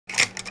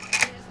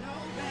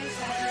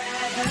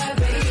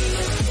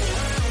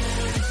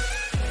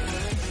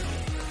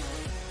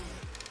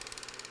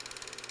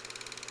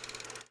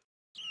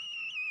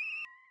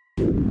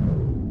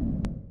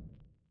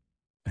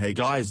Hey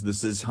guys,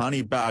 this is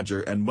Honey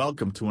Badger and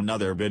welcome to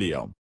another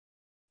video.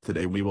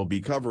 Today we will be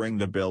covering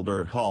the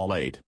Builder Hall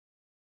 8.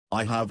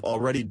 I have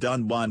already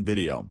done one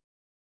video.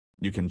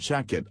 You can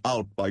check it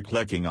out by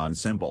clicking on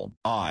symbol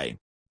I.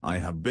 I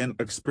have been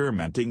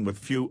experimenting with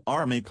few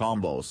army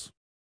combos.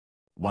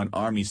 One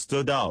army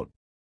stood out,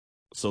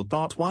 so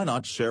thought why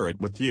not share it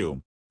with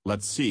you.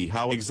 Let's see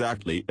how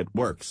exactly it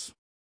works.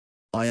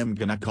 I am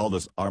gonna call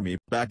this army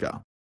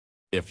Becca.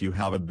 If you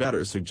have a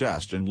better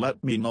suggestion,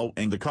 let me know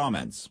in the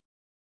comments.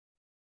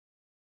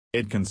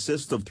 It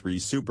consists of 3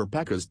 Super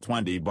P.E.K.K.A.s,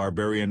 20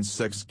 Barbarians,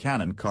 6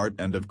 Cannon Cart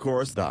and of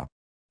course the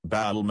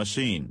Battle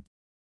Machine.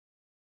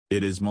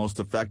 It is most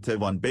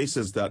effective on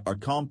bases that are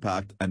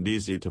compact and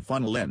easy to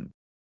funnel in.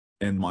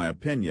 In my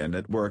opinion,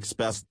 it works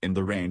best in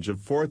the range of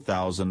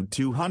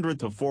 4,200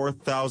 to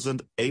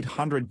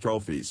 4,800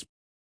 trophies.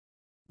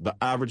 The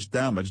average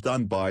damage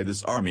done by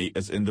this army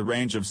is in the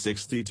range of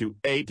 60 to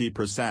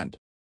 80%.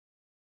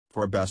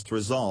 For best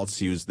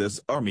results, use this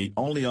army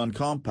only on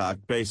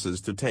compact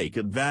bases to take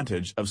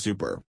advantage of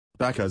Super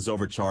P.E.K.K.A.'s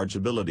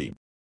overchargeability.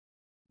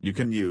 You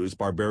can use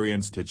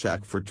Barbarians to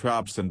check for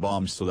traps and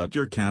bombs so that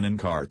your cannon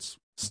carts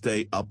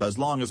stay up as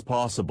long as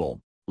possible.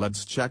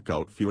 Let's check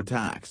out few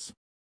attacks.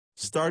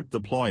 Start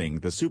deploying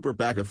the Super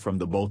P.E.K.K.A. from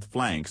the both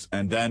flanks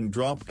and then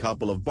drop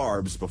couple of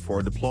barbs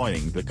before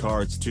deploying the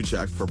carts to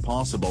check for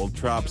possible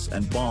traps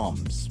and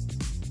bombs.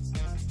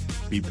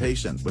 Be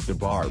patient with the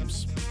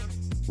barbs.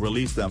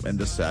 Release them in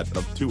the set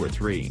of 2 or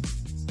 3.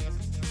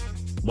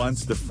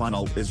 Once the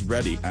funnel is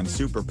ready and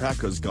Super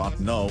P.E.K.K.A.'s got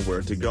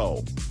nowhere to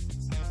go,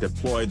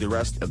 deploy the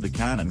rest of the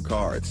cannon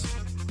carts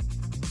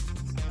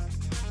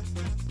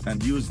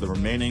and use the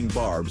remaining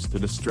barbs to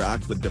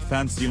distract the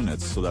defense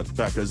units so that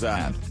P.E.K.K.A.'s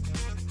and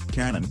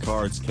cannon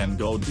carts can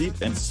go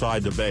deep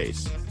inside the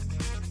base.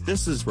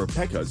 This is where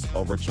P.E.K.K.A.'s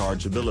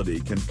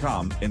overchargeability can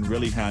come in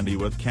really handy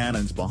with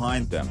cannons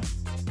behind them.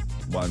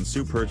 One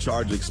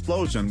supercharged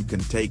explosion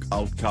can take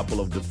out couple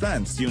of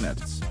defense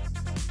units.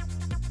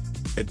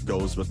 It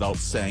goes without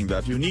saying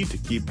that you need to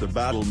keep the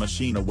battle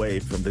machine away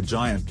from the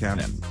giant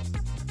cannon.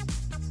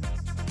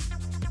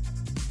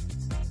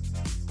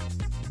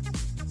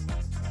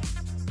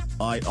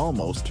 I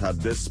almost had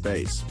this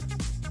space.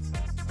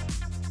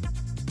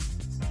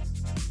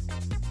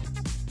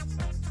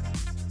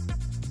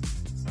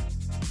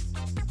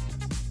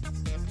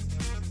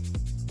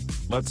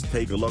 Let's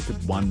take a look at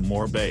one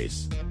more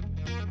base.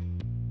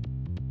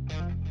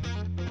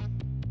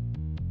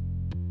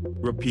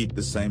 Repeat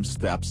the same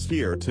steps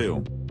here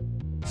too.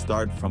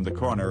 Start from the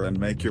corner and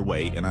make your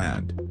way in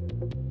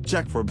and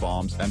check for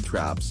bombs and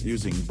traps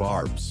using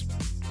barbs.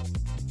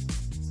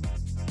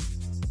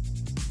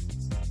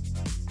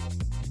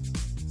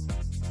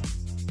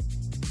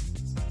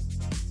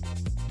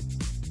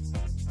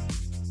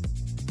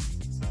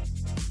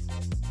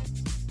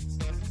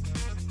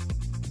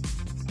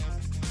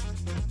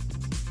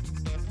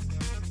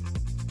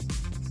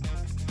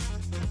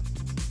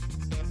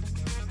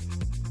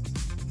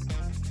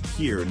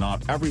 Here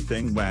not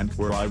everything went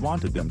where I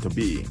wanted them to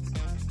be,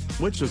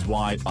 which is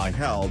why I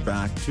held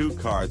back 2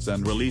 cards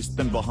and released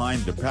them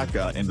behind the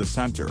P.E.K.K.A. in the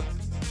center,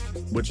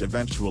 which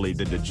eventually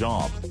did the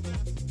job.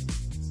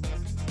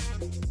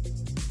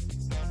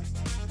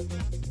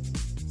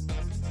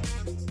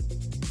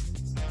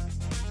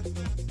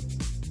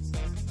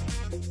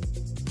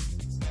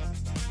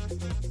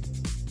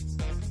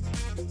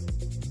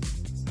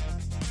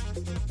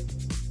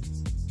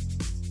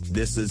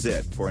 This is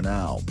it for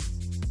now.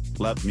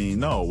 Let me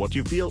know what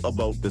you feel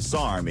about this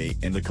army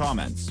in the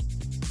comments.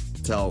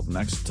 Till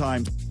next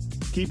time,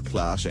 keep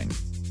clashing.